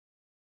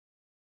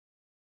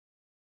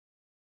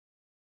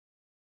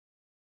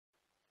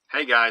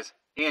Hey guys,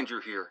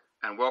 Andrew here,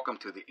 and welcome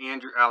to the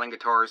Andrew Allan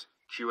Guitars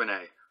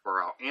Q&A,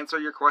 where I'll answer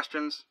your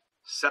questions,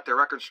 set the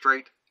record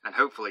straight, and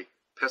hopefully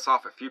piss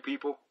off a few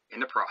people in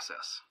the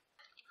process.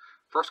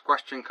 First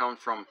question comes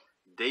from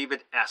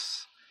David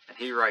S., and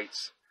he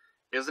writes,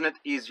 "Isn't it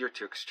easier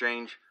to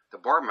exchange the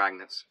bar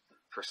magnets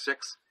for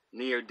 6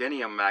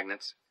 neodymium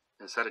magnets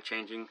instead of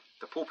changing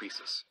the pull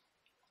pieces?"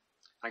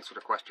 Thanks for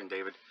the question,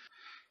 David.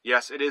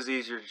 Yes, it is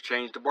easier to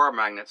change the bar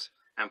magnets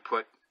and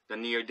put the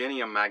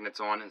neodymium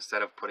magnets on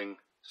instead of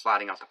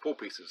sliding out the pull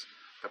pieces.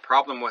 The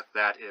problem with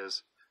that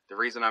is, the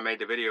reason I made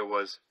the video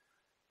was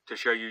to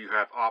show you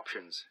have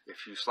options.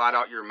 If you slide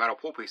out your metal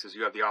pull pieces,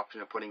 you have the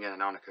option of putting in an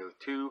Alnico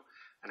 2,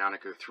 an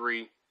Alnico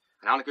 3,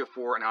 an Alnico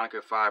 4, an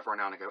Alnico 5, or an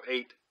Alnico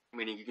 8,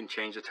 meaning you can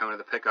change the tone of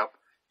the pickup.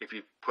 If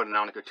you put an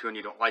Alnico 2 and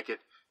you don't like it,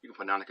 you can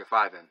put an Alnico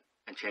 5 in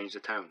and change the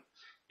tone.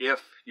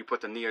 If you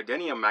put the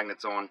neodymium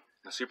magnets on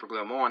and super glue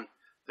them on,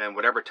 then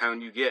whatever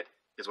tone you get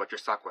is what you're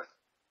stuck with.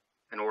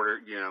 In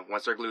order,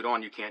 once they're glued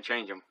on, you can't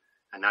change them.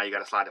 And now you got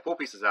to slide the pull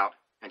pieces out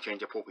and change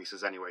the pull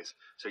pieces anyways.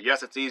 So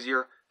yes, it's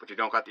easier, but you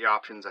don't got the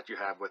options that you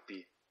have with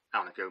the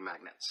Alnico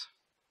magnets.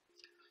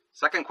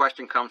 Second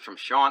question comes from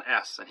Sean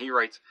S., and he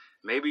writes,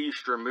 "Maybe you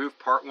should remove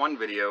part 1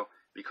 video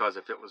because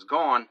if it was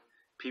gone,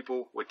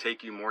 people would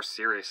take you more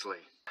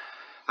seriously."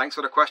 Thanks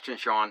for the question,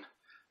 Sean.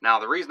 Now,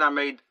 the reason I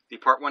made the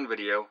part 1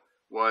 video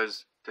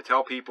was to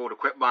tell people to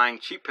quit buying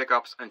cheap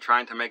pickups and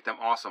trying to make them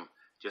awesome.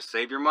 Just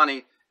save your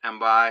money and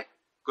buy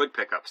good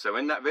pickups. So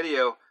in that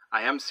video,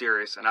 I am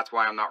serious, and that's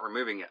why I'm not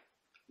removing it.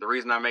 The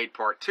reason I made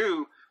part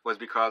 2 was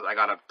because I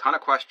got a ton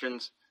of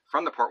questions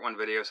from the part 1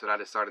 video, so that I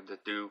decided to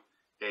do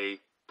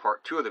a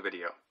part 2 of the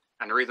video.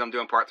 And the reason I'm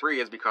doing part 3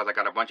 is because I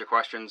got a bunch of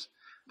questions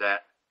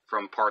that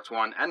from parts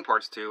 1 and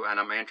parts 2, and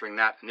I'm answering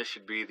that, and this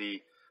should be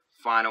the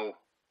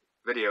final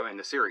video in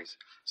the series.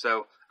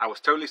 So I was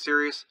totally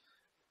serious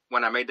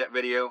when I made that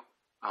video,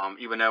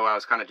 even though I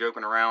was kind of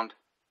joking around.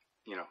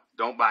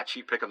 Don't buy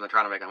cheap pickups and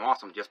try to make them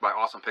awesome. Just buy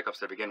awesome pickups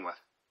to begin with,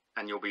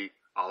 and you'll be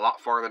a lot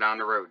farther down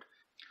the road.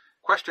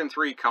 Question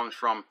 3 comes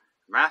from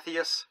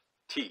Matthias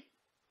T.,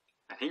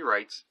 and he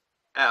writes,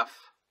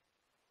 F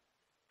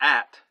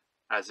at,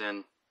 as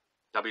in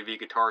WV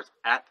Guitars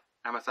at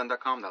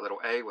MSN.com, that little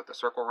A with the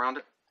circle around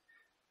it.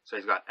 So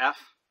he's got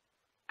F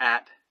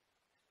at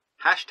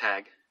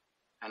hashtag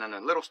and then a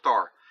little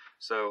star.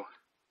 So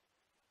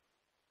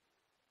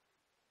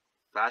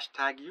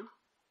hashtag you?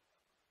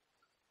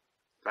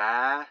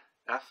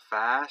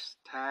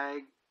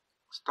 Hashtag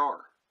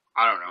star.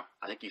 I don't know.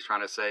 I think he's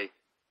trying to say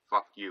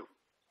fuck you.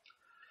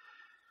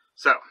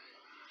 So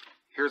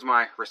here's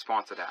my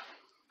response to that.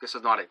 This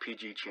is not a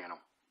PG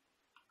channel.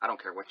 I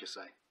don't care what you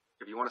say.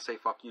 If you want to say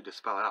fuck you, just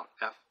spell it out.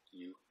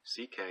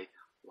 F-U-C-K-Y-O-U.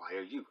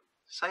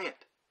 Say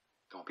it.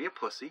 Don't be a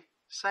pussy.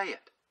 Say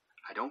it.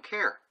 I don't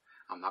care.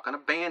 I'm not going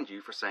to ban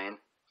you for saying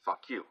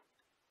fuck you.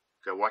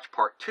 Go watch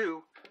part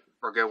 2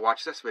 or go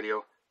watch this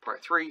video,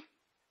 part 3,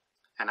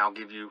 and I'll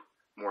give you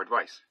more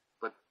advice.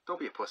 But don't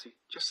be a pussy.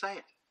 Just say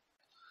it.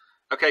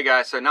 Okay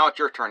guys, so now it's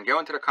your turn. Go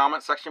into the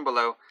comment section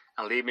below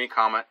and leave me a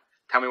comment.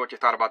 Tell me what you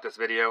thought about this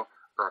video,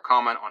 or a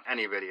comment on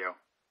any video.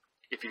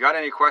 If you got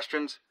any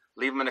questions,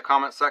 leave them in the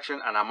comment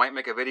section, and I might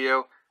make a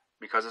video,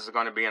 because this is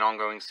going to be an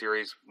ongoing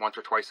series once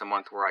or twice a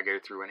month where I go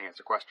through and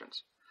answer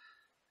questions.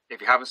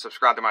 If you haven't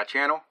subscribed to my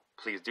channel,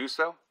 please do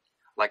so.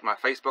 Like my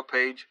Facebook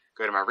page,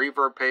 go to my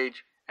Reverb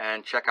page,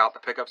 and check out the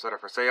pickups that are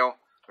for sale.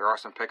 There are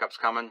some pickups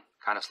coming,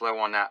 kind of slow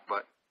on that,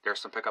 but there's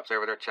some pickups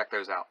over there. Check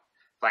those out.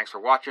 Thanks for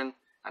watching,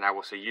 and I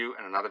will see you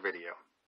in another video.